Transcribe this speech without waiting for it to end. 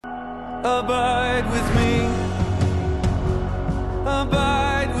Abide with me.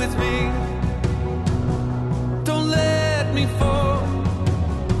 Abide with me. Don't let me fall.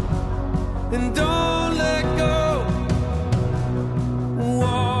 And don't let go.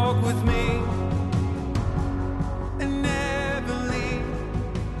 Walk with me. And never leave.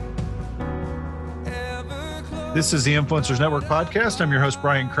 Ever close. This is the Influencers Network podcast. I'm your host,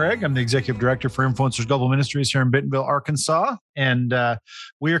 Brian Craig. I'm the executive director for Influencers Global Ministries here in Bentonville, Arkansas. And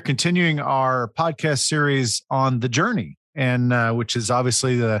we are continuing our podcast series on the journey, and which is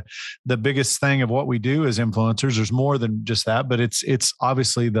obviously the biggest thing of what we do as influencers. There's more than just that, but it's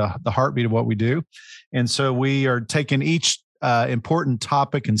obviously the heartbeat of what we do. And so we are taking each important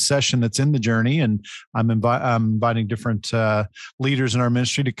topic and session that's in the journey, and I'm inviting different leaders in our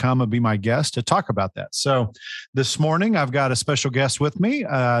ministry to come and be my guest to talk about that. So this morning, I've got a special guest with me.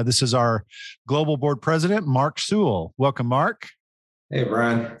 This is our global board president, Mark Sewell. Welcome, Mark. Hey,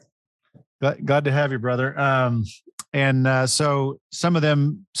 Brian. Glad to have you, brother. So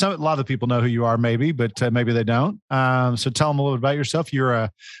a lot of people know who you are, maybe, but maybe they don't. So tell them a little bit about yourself. You're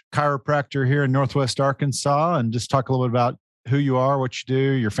a chiropractor here in Northwest Arkansas, and just talk a little bit about who you are, what you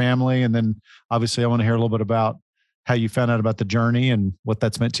do, your family. And then obviously I want to hear a little bit about how you found out about the journey and what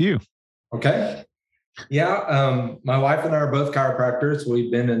that's meant to you. Okay. Yeah. My wife and I are both chiropractors.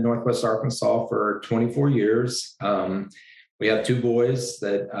 We've been in Northwest Arkansas for 24 years. We have two boys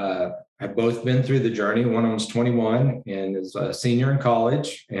that have both been through the journey. One of them's 21 and is a senior in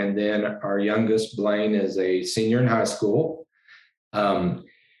college. And then our youngest, Blaine, is a senior in high school.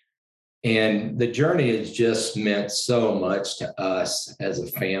 And the journey has just meant so much to us as a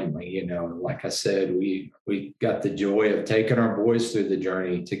family. You know, like I said, we got the joy of taking our boys through the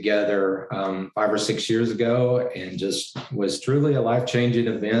journey together 5 or 6 years ago, and just was truly a life-changing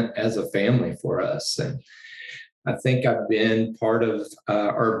event as a family for us. And I think I've been part of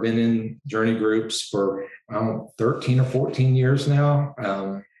or been in journey groups for 13 or 14 years now.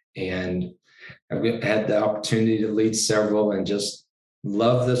 And I've had the opportunity to lead several, and just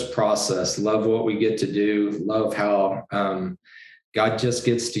love this process, love what we get to do, love how God just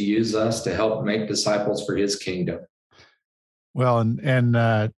gets to use us to help make disciples for his kingdom. Well, and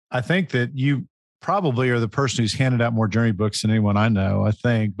I think that you probably are the person who's handed out more journey books than anyone I know, I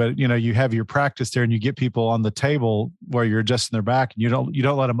think. But, you know, you have your practice there, and you get people on the table where you're adjusting their back, and you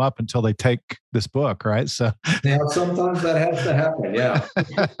don't let them up until they take this book, right? So yeah, sometimes that has to happen. Yeah.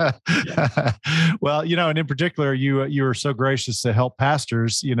 Well, you know, and in particular, you were so gracious to help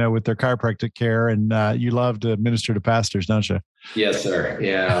pastors, you know, with their chiropractic care, and you love to minister to pastors, don't you? Yes, sir.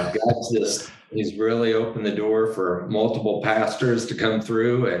 Yeah. He's really opened the door for multiple pastors to come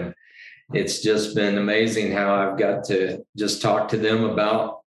through, and it's just been amazing how I've got to just talk to them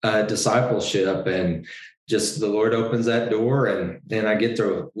about discipleship, and just the Lord opens that door, and then I get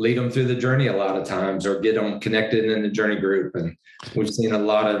to lead them through the journey a lot of times, or get them connected in the journey group. And we've seen a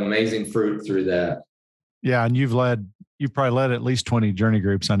lot of amazing fruit through that. Yeah. And you've probably led at least 20 journey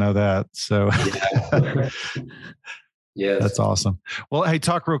groups. I know that. So yeah. Yes. That's awesome. Well, hey,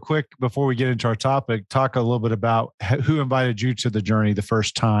 talk real quick before we get into our topic, talk a little bit about who invited you to the journey the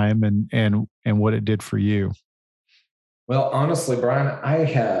first time, and what it did for you. Well, honestly, Brian,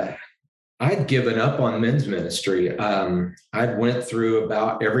 I'd given up on men's ministry. I'd went through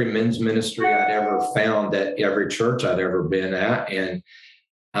about every men's ministry I'd ever found at every church I'd ever been at. And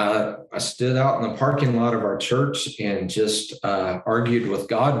I stood out in the parking lot of our church and just argued with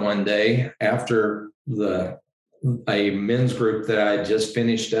God one day after a men's group that I just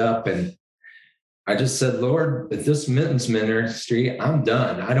finished up. And I just said, Lord, with this men's ministry, I'm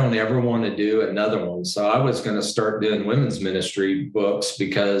done. I don't ever want to do another one. So I was going to start doing women's ministry books,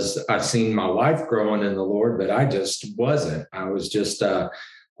 because I've seen my wife growing in the Lord, but I just wasn't. I was just, all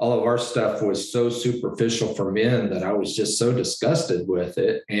of our stuff was so superficial for men that I was just so disgusted with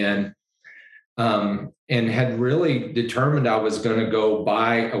it. And had really determined I was going to go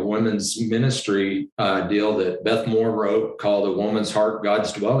buy a women's ministry deal that Beth Moore wrote called A Woman's Heart,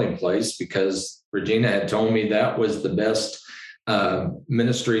 God's Dwelling Place, because Regina had told me that was the best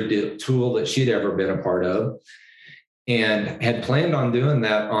ministry tool that she'd ever been a part of, and had planned on doing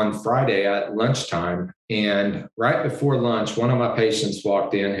that on Friday at lunchtime. And right before lunch, one of my patients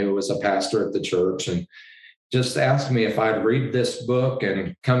walked in who was a pastor at the church, and just asked me if I'd read this book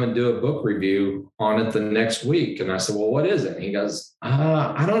and come and do a book review on it the next week. And I said, well, what is it? And he goes,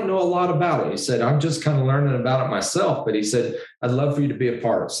 I don't know a lot about it. He said, I'm just kind of learning about it myself. But he said, I'd love for you to be a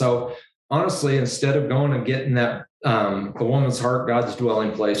part. So honestly, instead of going and getting that A Woman's Heart, God's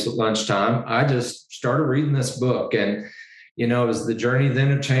Dwelling Place at lunchtime, I just started reading this book. And, you know, it was The Journey,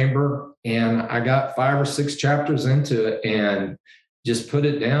 Then a Chamber. And I got 5 or 6 chapters into it, and just put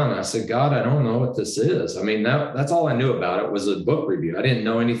it down. I said, God, I don't know what this is. I mean, that's all I knew about it was a book review. I didn't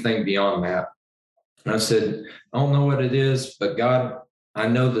know anything beyond that. And I said, I don't know what it is, but God, I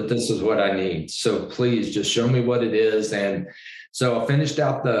know that this is what I need. So please just show me what it is. And so I finished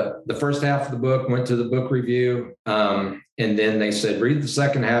out the first half of the book, went to the book review. And then they said, read the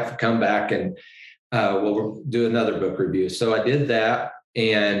second half and come back and we'll do another book review. So I did that,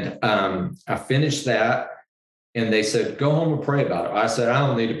 and I finished that. And they said, go home and pray about it. I said, I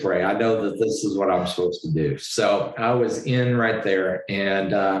don't need to pray. I know that this is what I'm supposed to do. So I was in right there.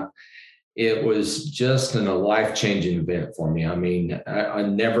 And it was just a life-changing event for me. I mean, I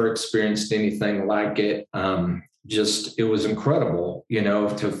never experienced anything like it. It was incredible,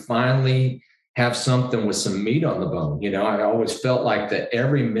 to finally have something with some meat on the bone. I always felt like that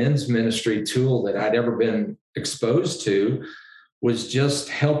every men's ministry tool that I'd ever been exposed to was just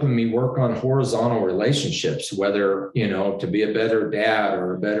helping me work on horizontal relationships, whether, to be a better dad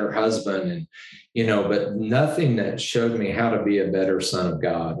or a better husband, and, but nothing that showed me how to be a better son of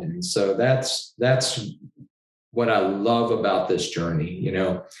God. And so that's what I love about this journey,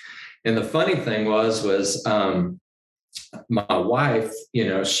 And the funny thing was my wife,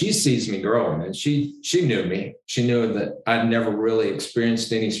 she sees me growing, and she knew me. She knew that I'd never really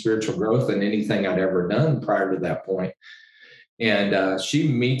experienced any spiritual growth in anything I'd ever done prior to that point. And she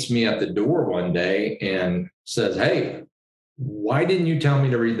meets me at the door one day and says, hey, why didn't you tell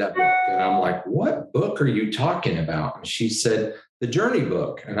me to read that book? And I'm like, what book are you talking about? And she said, the Journey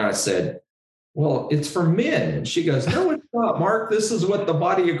book. And I said, well, it's for men. And she goes, no, it's not, Mark. This is what the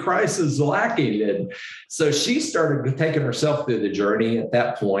body of Christ is lacking. And so she started taking herself through the journey at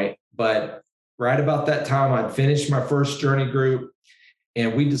that point. But right about that time, I'd finished my first journey group.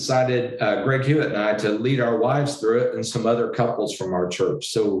 And we decided, Greg Hewitt and I, to lead our wives through it and some other couples from our church.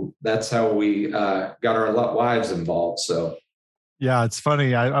 So that's how we got our wives involved. So. Yeah, it's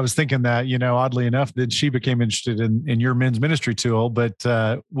funny. I was thinking that, oddly enough, that she became interested in your men's ministry tool, but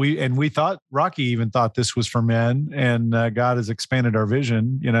we thought, Rocky even thought this was for men, and God has expanded our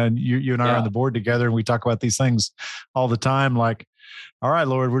vision, and you and I are on the board together, and we talk about these things all the time. Like, all right,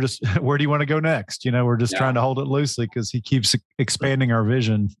 Lord, where do you want to go next? We're just trying to hold it loosely because he keeps expanding our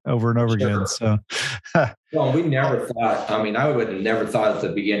vision over and over again. So, well, we never thought, I would have never thought at the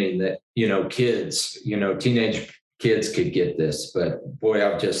beginning that, kids, teenage kids could get this, but boy,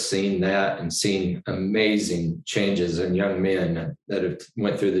 I've just seen that and seen amazing changes in young men that have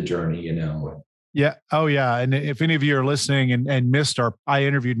went through the journey, Yeah. Oh, yeah. And if any of you are listening and missed I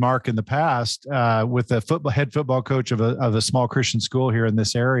interviewed Mark in the past with the head football coach of a small Christian school here in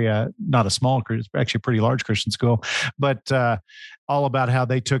this area. Not a small, actually a pretty large Christian school, but all about how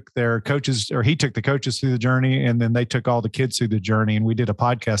they took their coaches, or he took the coaches through the journey, and then they took all the kids through the journey. And we did a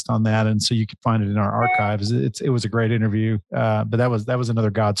podcast on that, and so you can find it in our archives. It was a great interview, but that was another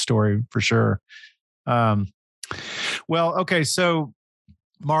God story for sure. Well, okay, so.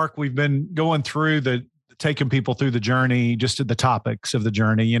 Mark, we've been going through taking people through the journey, just at the topics of the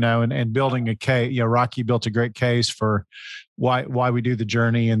journey, and building a case. Rocky built a great case for why we do the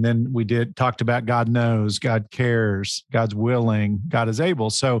journey. And then we talked about God knows, God cares, God's willing, God is able.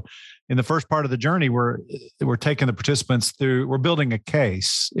 So in the first part of the journey, we're taking the participants through, we're building a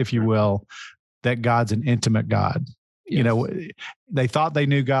case, if you will, that God's an intimate God. Yes. They thought they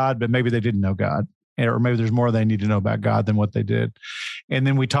knew God, but maybe they didn't know God. Or maybe there's more they need to know about God than what they did. And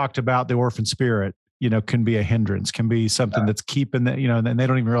then we talked about the orphan spirit, can be a hindrance, can be something that's keeping that, and they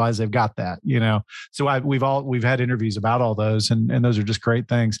don't even realize they've got that, So we've had interviews about all those, and those are just great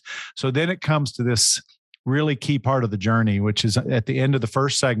things. So then it comes to this really key part of the journey, which is at the end of the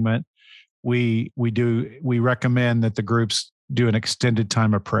first segment, we recommend that the groups do an extended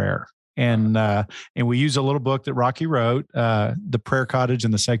time of prayer. And we use a little book that Rocky wrote, The Prayer Cottage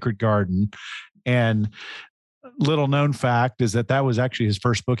and the Sacred Garden. And little known fact is that was actually his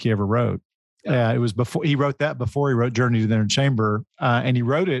first book he ever wrote. It was before he wrote Journey to the Inner Chamber, and he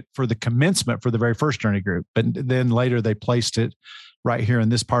wrote it for the commencement for the very first journey group. But then later they placed it right here in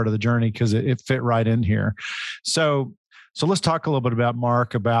this part of the journey because it fit right in here. So let's talk a little bit about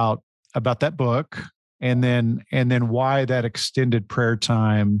Mark about that book, and then why that extended prayer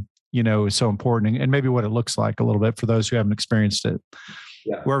time, is so important, and maybe what it looks like a little bit for those who haven't experienced it.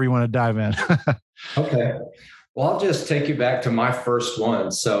 Yeah. Wherever you want to dive in. Okay. Well, I'll just take you back to my first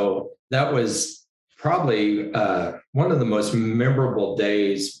one. So that was probably one of the most memorable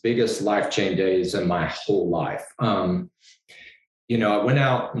days, biggest life-changing days in my whole life. I went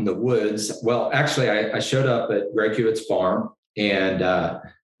out in the woods. Well, actually, I showed up at Greg Hewitt's farm, and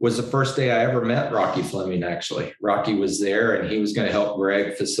was the first day I ever met Rocky Fleming, actually. Rocky was there, and he was going to help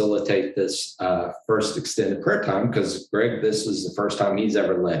Greg facilitate this first extended prayer time, because Greg, this was the first time he's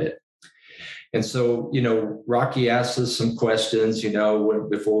ever led it. And so, Rocky asked us some questions,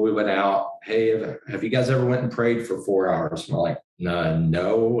 before we went out. Hey, have you guys ever went and prayed for 4 hours? And we're like,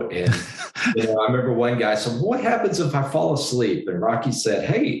 no. And, I remember one guy said, what happens if I fall asleep? And Rocky said,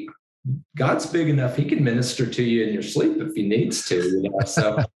 hey, God's big enough. He can minister to you in your sleep if he needs to,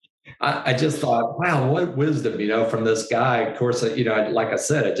 So I just thought, wow, what wisdom, from this guy. Of course, like I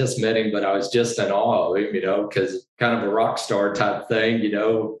said, I just met him, but I was just in awe of him, because kind of a rock star type thing,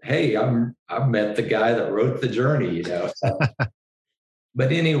 hey, I've met the guy that wrote the journey, So.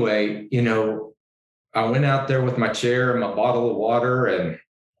 But anyway, I went out there with my chair and my bottle of water and,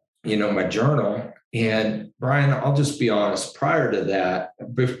 my journal. And Brian, I'll just be honest, prior to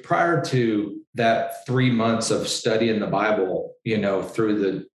that 3 months of studying the Bible, through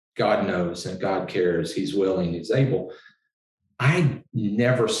the God knows and God cares, he's willing, he's able, I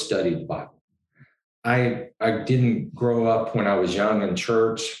never studied the Bible. I didn't grow up when I was young in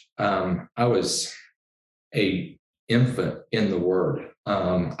church. I was a infant in the Word.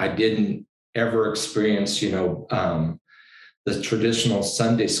 I didn't ever experience, the traditional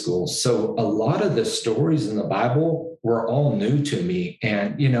Sunday school. So a lot of the stories in the Bible were all new to me.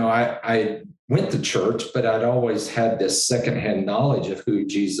 And, I went to church, but I'd always had this secondhand knowledge of who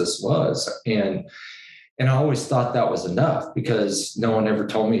Jesus was. And I always thought that was enough, because no one ever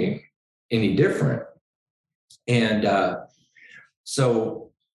told me any different. And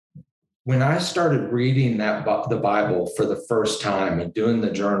so when I started reading the Bible for the first time and doing the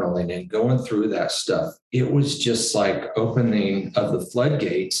journaling and going through that stuff, it was just like opening of the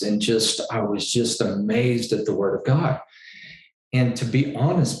floodgates, and I was just amazed at the Word of God. And to be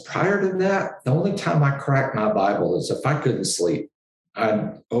honest, prior to that, the only time I cracked my Bible is if I couldn't sleep.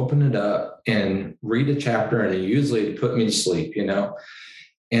 I'd open it up and read a chapter, and usually it'd put me to sleep, And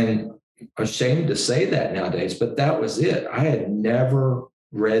I'm ashamed to say that nowadays, but that was it. I had never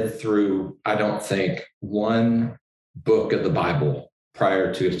read through, I don't think, one book of the Bible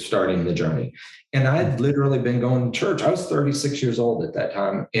prior to starting the journey. And I'd literally been going to church. I was 36 years old at that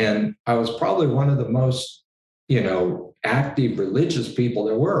time. And I was probably one of the most, active religious people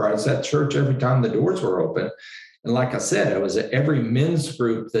there were. I was at church every time the doors were open. And like I said, I was at every men's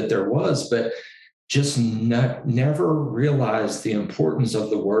group that there was, but just never realized the importance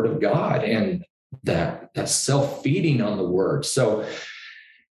of the Word of God and that self-feeding on the Word. So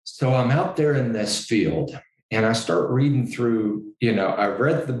I'm out there in this field, and I start reading through, I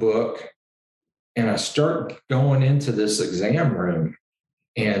read the book, and I start going into this exam room,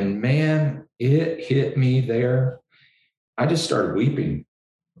 and man, it hit me there. I just started weeping.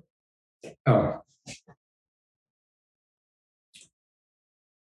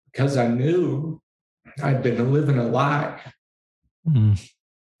 Because I knew I'd been living a lie. I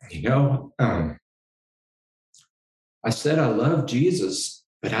said I love Jesus,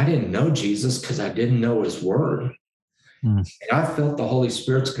 but I didn't know Jesus because I didn't know his word. And I felt the Holy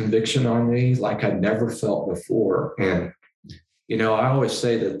Spirit's conviction on me like I'd never felt before. And, I always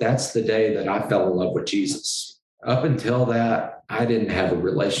say that that's the day that I fell in love with Jesus. Up until that, I didn't have a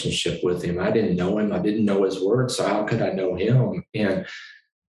relationship with him. I didn't know him. I didn't know his word. So how could I know him? And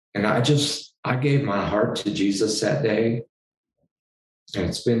I gave my heart to Jesus that day. And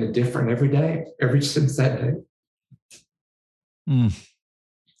it's been different every day, ever since that day.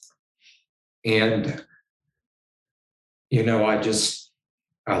 And,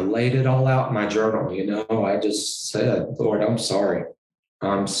 I laid it all out in my journal. I just said, Lord, I'm sorry.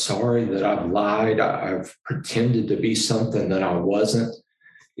 I'm sorry that I've lied. I've pretended to be something that I wasn't.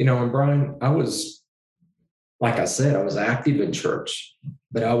 And Brian, I was, like I said, I was active in church,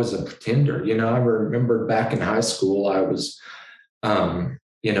 but I was a pretender. I remember back in high school, I was,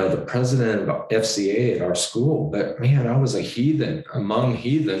 the president of FCA at our school, but man, I was a heathen among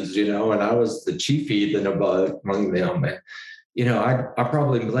heathens, and I was the chief heathen among them. And, I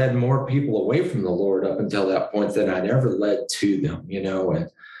probably led more people away from the Lord up until that point than I'd ever led to them,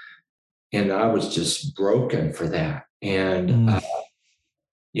 and I was just broken for that. And,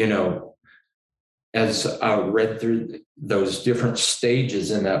 as I read through those different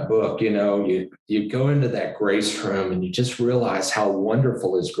stages in that book, you go into that grace room and you just realize how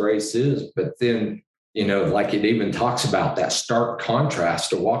wonderful his grace is. But then, like it even talks about that stark contrast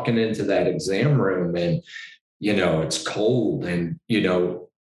to walking into that exam room and, it's cold and,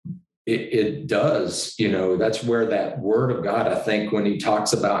 it does, that's where that word of God, I think when he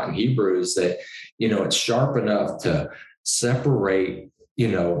talks about in Hebrews that, it's sharp enough to separate,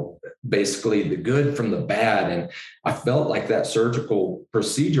 basically the good from the bad. And I felt like that surgical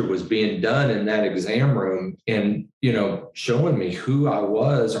procedure was being done in that exam room, and, showing me who I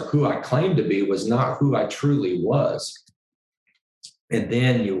was, or who I claimed to be, was not who I truly was. And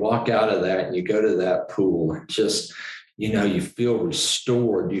then you walk out of that and you go to that pool and just, you feel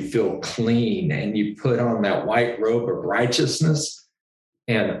restored, you feel clean, and you put on that white robe of righteousness.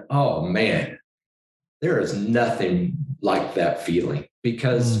 And oh man, there is nothing like that feeling,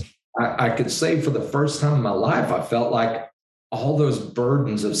 because I could say for the first time in my life, I felt like all those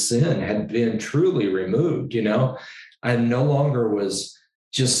burdens of sin had been truly removed. I no longer was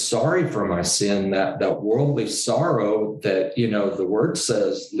just sorry for my sin, that worldly sorrow that, the word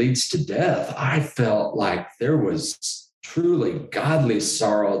says leads to death. I felt like there was truly godly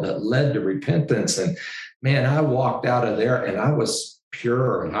sorrow that led to repentance. And man, I walked out of there and I was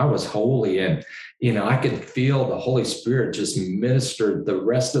pure and I was holy. And, I could feel the Holy Spirit just ministered the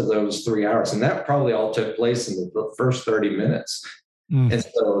rest of those 3 hours. And that probably all took place in the first 30 minutes. And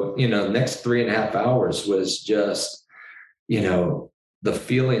so, next 3.5 hours was just, the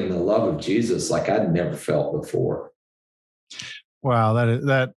feeling, the love of Jesus like I'd never felt before. Wow,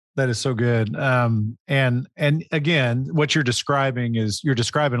 that is so good. And again, what you're describing a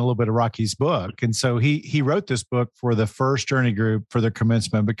little bit of Rocky's book. And so he wrote this book for the first journey group for their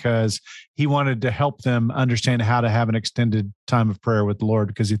commencement, because he wanted to help them understand how to have an extended time of prayer with the Lord,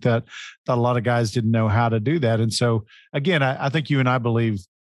 because he thought a lot of guys didn't know how to do that. And so again, I think you and I believe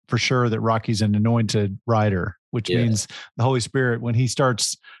for sure that Rocky's an anointed writer, which means the Holy Spirit, when he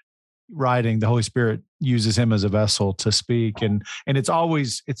starts writing, the Holy Spirit uses him as a vessel to speak. And it's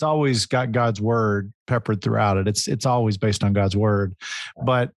always got God's word peppered throughout it. It's always based on God's word.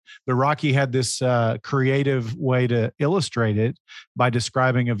 But Rocky had this creative way to illustrate it by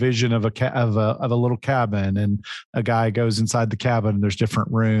describing a vision of a little cabin, and a guy goes inside the cabin and there's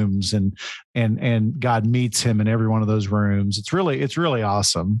different rooms, and God meets him in every one of those rooms. It's really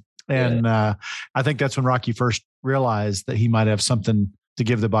awesome. And I think that's when Rocky first realized that he might have something to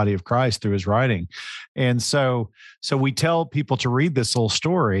give the body of Christ through his writing. And so we tell people to read this little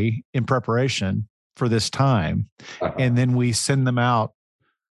story in preparation for this time. And then we send them out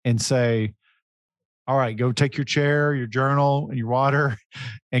and say, all right, go take your chair, your journal, and your water,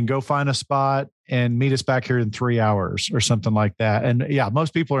 and go find a spot and meet us back here in 3 hours or something like that. And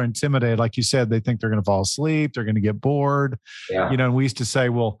most people are intimidated. Like you said, they think they're going to fall asleep. They're going to get bored. And we used to say,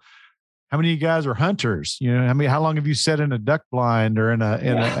 well, how many of you guys are hunters? How long have you sat in a duck blind or in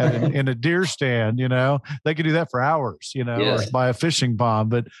a deer stand? They could do that for hours, or by a fishing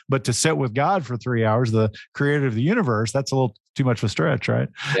pond, but to sit with God for 3 hours, the creator of the universe, that's a little too much of a stretch, right?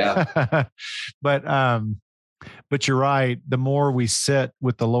 Yeah. But you're right. The more we sit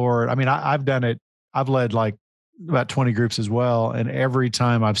with the Lord, I've done it. I've led like about 20 groups as well. And every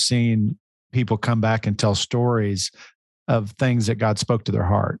time I've seen people come back and tell stories of things that God spoke to their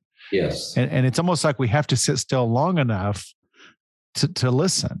heart. Yes. And it's almost like we have to sit still long enough to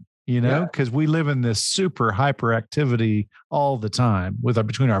listen, because we live in this super hyperactivity all the time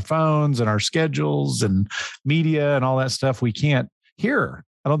between our phones and our schedules and media and all that stuff. We can't hear.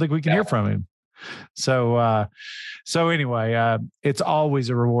 I don't think we can hear from him. So anyway, it's always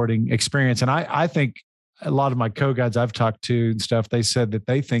a rewarding experience. And I think a lot of my co-guides I've talked to and stuff, they said that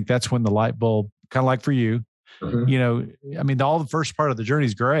they think that's when the light bulb, kind of like for you, all the first part of the journey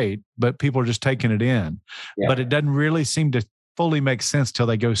is great, but people are just taking it in. But it doesn't really seem to fully make sense till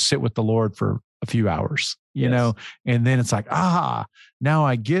they go sit with the Lord for a few hours, and then it's like, now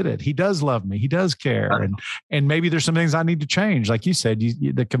I get it. He does love me. He does care. And maybe there's some things I need to change. Like you said,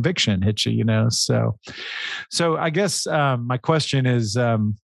 the conviction hits you, so I guess my question is,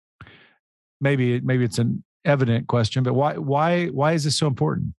 maybe it's an evident question, but why is this so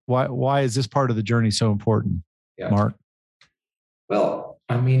important? Why is this part of the journey so important, Mark? Well,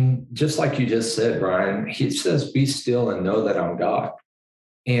 just like you just said, Brian, he says, be still and know that I'm God.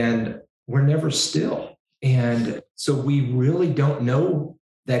 And we're never still. And so we really don't know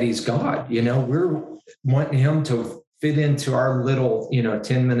that he's God. We're wanting him to fit into our little,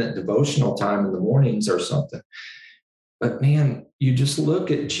 10-minute devotional time in the mornings or something. But man, you just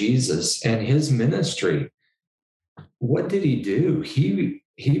look at Jesus and his ministry. What did he do? He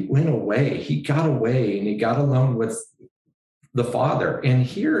went away. He got away and he got alone with the Father. And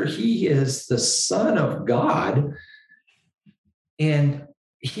here he is the Son of God. And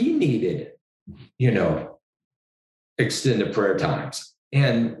he needed, extended prayer times.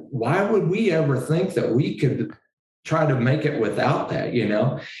 And why would we ever think that we could try to make it without that,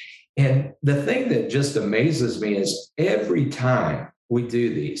 And the thing that just amazes me is every time we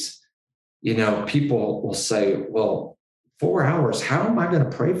do these, people will say, well, 4 hours? How am I going to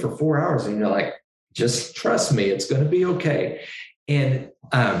pray for 4 hours? And you're like, just trust me, it's going to be okay. And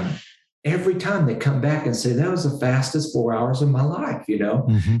every time they come back and say, that was the fastest 4 hours of my life,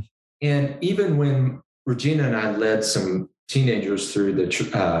 Mm-hmm. And even when Regina and I led some teenagers through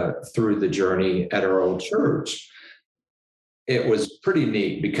the journey at our old church, it was pretty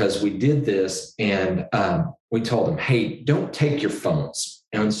neat because we did this and we told them, hey, don't take your phones.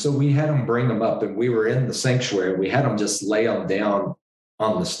 And so we had them bring them up, and we were in the sanctuary. We had them just lay them down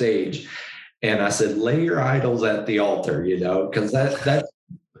on the stage. And I said, lay your idols at the altar, because that's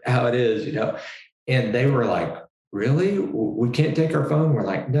how it is, And they were like, really? We can't take our phone? We're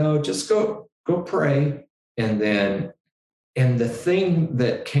like, no, just go pray. And the thing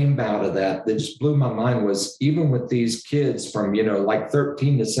that came out of that just blew my mind was, even with these kids from, like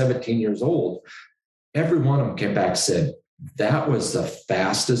 13 to 17 years old, every one of them came back and said, that was the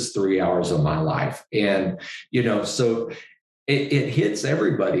fastest 3 hours of my life. And, so it hits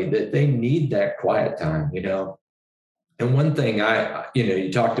everybody that they need that quiet time, And one thing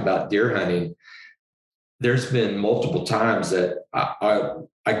you talked about deer hunting. There's been multiple times that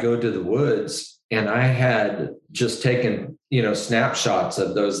I go to the woods and I had just taken, snapshots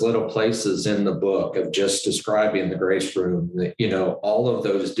of those little places in the book of just describing the grace room, all of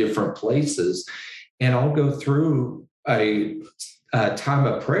those different places. And I'll go through a time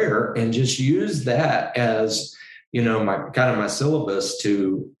of prayer and just use that as, my syllabus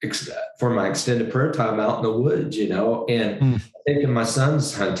for my extended prayer time out in the woods, and taking my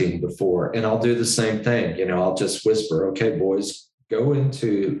son's hunting before, and I'll do the same thing. I'll just whisper, okay, boys, go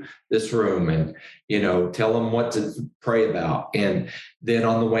into this room and, tell them what to pray about. And then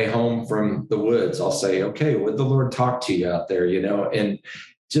on the way home from the woods, I'll say, okay, would the Lord talk to you out there, and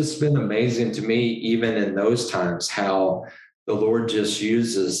just been amazing to me, even in those times, how the Lord just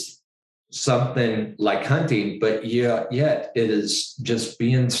uses something like hunting, but yet it is just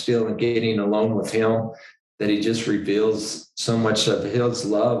being still and getting alone with him, that he just reveals so much of his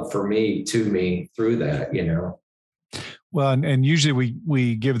love for me to me through that, Well, and usually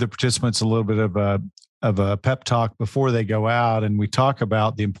we give the participants a little bit of a pep talk before they go out, and we talk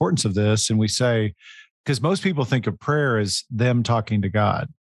about the importance of this, and we say, because most people think of prayer as them talking to God.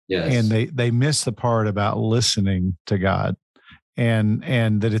 Yes. And they miss the part about listening to God. And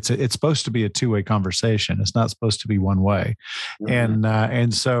that it's supposed to be a two-way conversation. It's not supposed to be one way. Mm-hmm.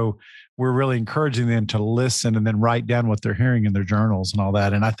 And so we're really encouraging them to listen and then write down what they're hearing in their journals and all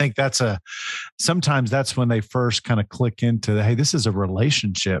that. And I think sometimes that's when they first kind of click into, hey, this is a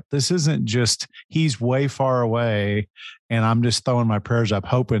relationship. This isn't just he's way far away and I'm just throwing my prayers up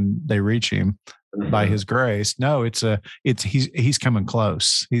hoping they reach him by his grace. No, he's coming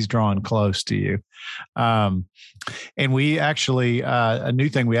close. He's drawing close to you. And we actually, a new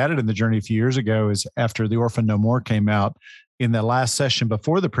thing we added in the journey a few years ago is after The Orphan No More came out, in the last session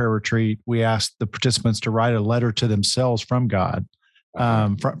before the prayer retreat, we asked the participants to write a letter to themselves from God,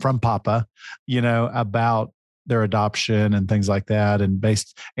 from Papa, about their adoption and things like that, and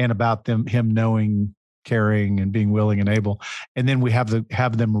about him knowing, caring, and being willing and able. And then we have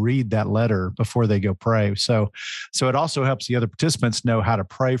them read that letter before they go pray. So it also helps the other participants know how to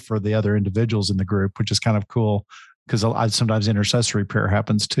pray for the other individuals in the group, which is kind of cool, because sometimes intercessory prayer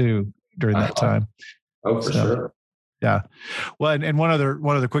happens too during that time. Oh, for sure. Yeah. Well, and one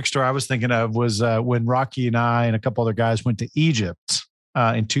other quick story I was thinking of was when Rocky and I and a couple other guys went to Egypt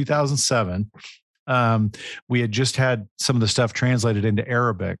in 2007. We had just had some of the stuff translated into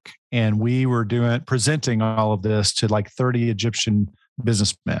Arabic, and we were presenting all of this to like 30 Egyptian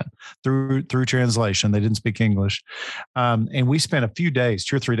businessmen through translation. They didn't speak English. And we spent a few days,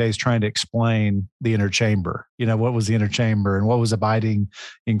 2 or 3 days, trying to explain the inner chamber, what was the inner chamber and what was abiding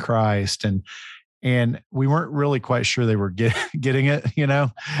in Christ. And we weren't really quite sure they were getting it,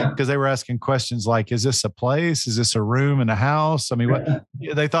 because they were asking questions like, is this a place? Is this a room in a house? I mean,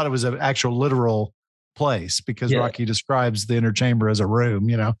 they thought it was an actual literal place, because Rocky describes the inner chamber as a room,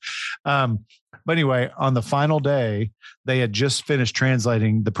 But anyway, on the final day, they had just finished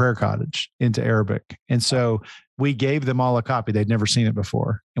translating the prayer cottage into Arabic. And so we gave them all a copy. They'd never seen it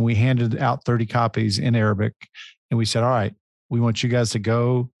before. And we handed out 30 copies in Arabic. And we said, all right, we want you guys to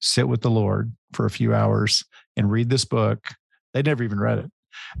go sit with the Lord for a few hours and read this book. They'd never even read it.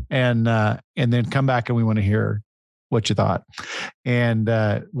 And then come back, and we want to hear what you thought. And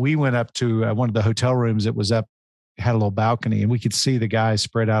we went up to one of the hotel rooms. It was had a little balcony, and we could see the guys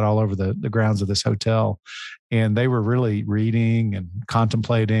spread out all over the grounds of this hotel. And they were really reading and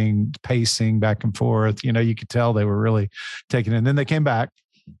contemplating, pacing back and forth. You could tell they were really taking it. And then they came back,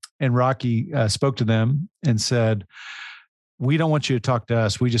 and Rocky spoke to them and said, we don't want you to talk to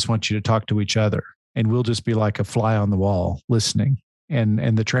us. We just want you to talk to each other. and we'll just be like a fly on the wall listening.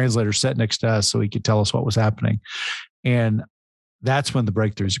 And the translator sat next to us so he could tell us what was happening. And that's when the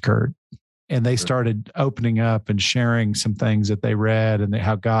breakthroughs occurred. And they started opening up and sharing some things that they read and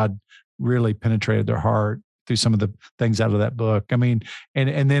how God really penetrated their heart through some of the things out of that book. I mean,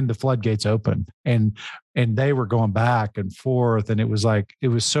 and then the floodgates opened and they were going back and forth. And it was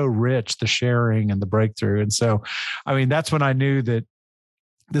so rich, the sharing and the breakthrough. And so, I mean, that's when I knew that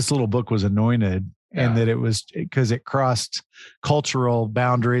this little book was anointed. And that it was because it crossed cultural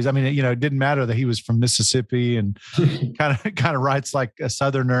boundaries. I mean, it didn't matter that he was from Mississippi and kind of writes like a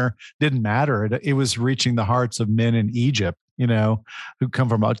Southerner. Didn't matter. It was reaching the hearts of men in Egypt, who come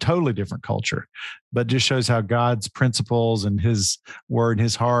from a totally different culture, but just shows how God's principles and His word and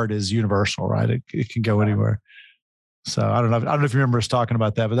His heart is universal, right? It can go anywhere. So I don't know if you remember us talking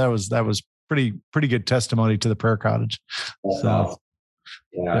about that, but that was pretty good testimony to the prayer cottage. So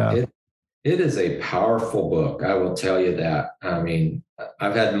yeah. It is a powerful book. I will tell you that. I mean,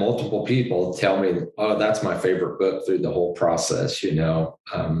 I've had multiple people tell me, "Oh, that's my favorite book through the whole process." But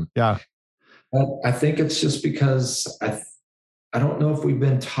I think it's just because I don't know if we've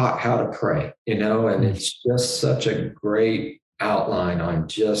been taught how to pray, and it's just such a great outline on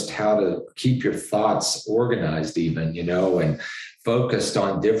just how to keep your thoughts organized, even, and focused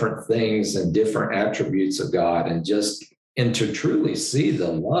on different things and different attributes of God, and to truly see the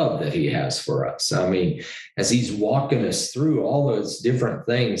love that He has for us. I mean, as He's walking us through all those different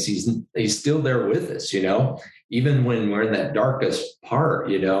things, He's still there with us, even when we're in that darkest part,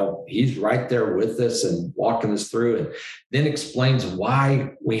 He's right there with us and walking us through, and then explains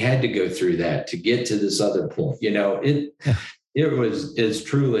why we had to go through that to get to this other point. It's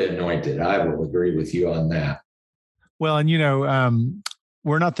truly anointed. I will agree with you on that. Well, and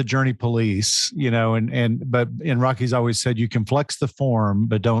we're not the journey police, but Rocky's always said you can flex the form,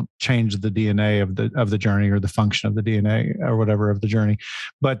 but don't change the DNA of the journey or the function of the DNA or whatever of the journey.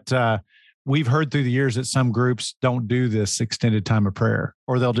 But we've heard through the years that some groups don't do this extended time of prayer,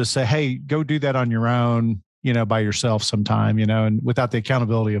 or they'll just say, "Hey, go do that on your own, by yourself sometime, and without the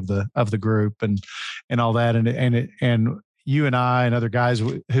accountability of the group and all that." And you and I and other guys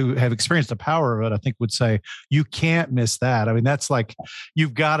who have experienced the power of it, I think would say you can't miss that. I mean, that's like,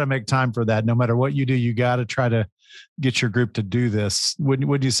 you've got to make time for that. No matter what you do, you got to try to get your group to do this.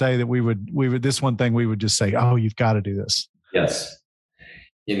 Would you say that we would, this one thing we would just say, "Oh, you've got to do this"? Yes.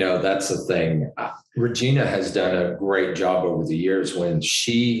 That's the thing. Regina has done a great job over the years when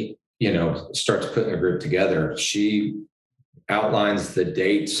she, starts putting a group together. She outlines the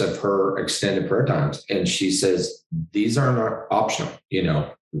dates of her extended prayer times. And she says, these aren't optional.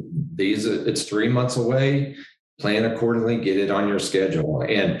 It's 3 months away, plan accordingly, get it on your schedule.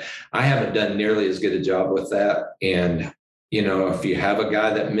 And I haven't done nearly as good a job with that. And, if you have a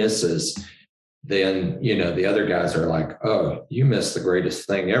guy that misses, then, the other guys are like, "Oh, you missed the greatest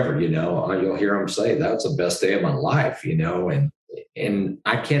thing ever." You'll hear them say, "That's the best day of my life," and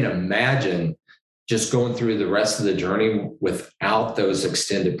I can't imagine just going through the rest of the journey without those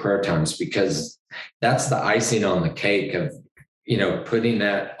extended prayer times, because that's the icing on the cake of, putting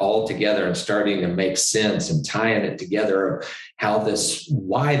that all together and starting to make sense and tying it together of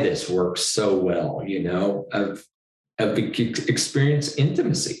why this works so well, of experience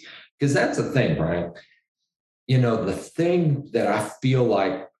intimacy. Because that's the thing, Brian, the thing that I feel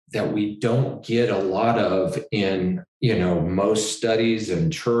like that we don't get a lot of in, most studies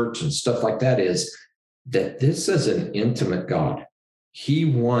and church and stuff like that is that this is an intimate God. He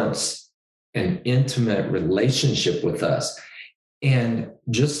wants an intimate relationship with us. And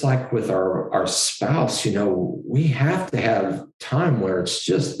just like with our spouse, we have to have time where it's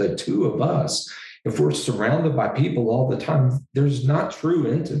just the two of us. If we're surrounded by people all the time, there's not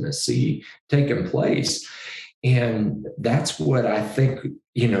true intimacy taking place. And that's what I think,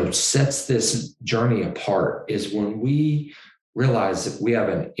 sets this journey apart, is when we realize that we have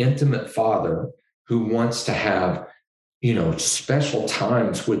an intimate Father who wants to have, special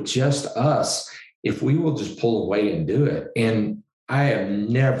times with just us, if we will just pull away and do it. And I have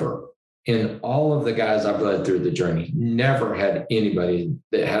never, in all of the guys I've led through the journey, never had anybody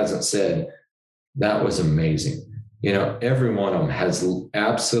that hasn't said, "That was amazing." Every one of them has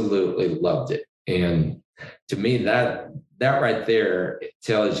absolutely loved it. And to me, that right there, it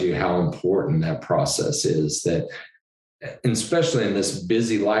tells you how important that process is, that, and especially in this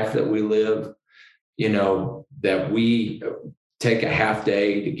busy life that we live, that we take a half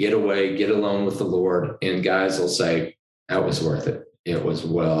day to get away, get alone with the Lord, and guys will say, "That was worth it. It was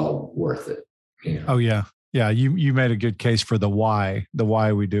well worth it." Oh yeah. Yeah, you made a good case for the why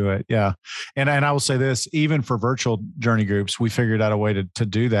we do it. Yeah. And I will say this, even for virtual journey groups, we figured out a way to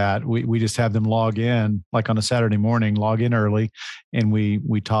do that. We just have them log in like on a Saturday morning, log in early, and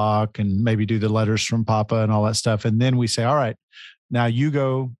we talk and maybe do the letters from Papa and all that stuff. And then we say, all right, now you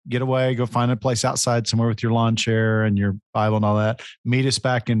go get away, go find a place outside somewhere with your lawn chair and your Bible and all that. Meet us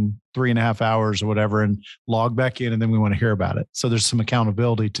back in 3.5 hours or whatever and log back in. And then we want to hear about it. So there's some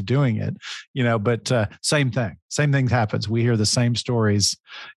accountability to doing it, but same thing happens. We hear the same stories,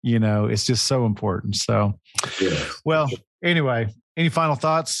 it's just so important. So, well, anyway, any final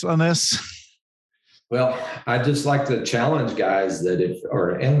thoughts on this? Well, I'd just like to challenge guys that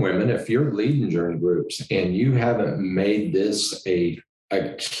and women, if you're leading journey groups and you haven't made this a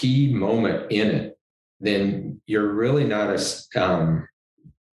key moment in it, then you're really not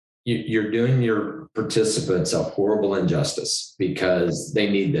you're doing your participants a horrible injustice because they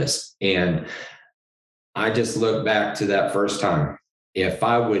need this. And I just look back to that first time. If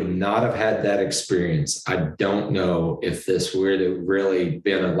I would not have had that experience, I don't know if this would have really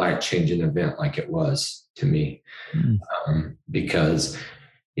been a life-changing event like it was to me. Because,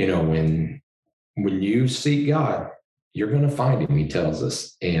 when you seek God, you're going to find him, he tells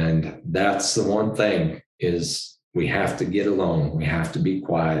us. And that's the one thing is we have to get alone. We have to be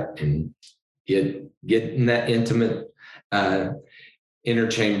quiet and get in that intimate inner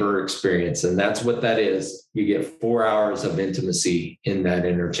chamber experience. And that's what that is. You get 4 hours of intimacy in that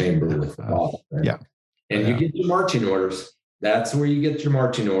inner chamber with the Father. Yeah. And you get your marching orders. That's where you get your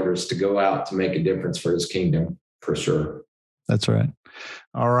marching orders to go out to make a difference for his kingdom, for sure. That's right.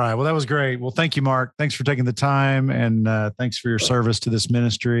 All right. Well, that was great. Well, thank you, Mark. Thanks for taking the time, and thanks for your service to this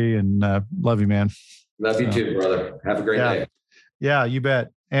ministry, and love you, man. Love you too, brother. Have a great day. Yeah, you bet.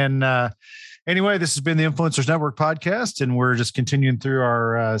 And anyway, this has been the Influencers Network podcast, and we're just continuing through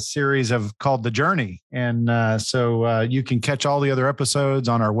our series called The Journey. And so you can catch all the other episodes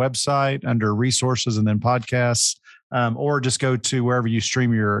on our website under resources and then podcasts, or just go to wherever you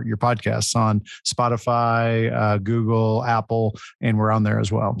stream your podcasts on Spotify, Google, Apple, and we're on there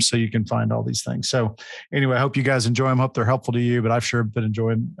as well. So you can find all these things. So anyway, I hope you guys enjoy them. Hope they're helpful to you, but I've sure been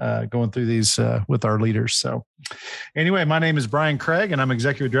enjoying going through these with our leaders. So anyway, my name is Brian Craig, and I'm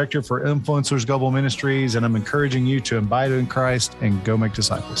Executive Director for Influencers Global Ministries, and I'm encouraging you to abide in Christ and go make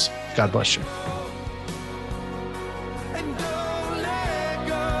disciples. God bless you.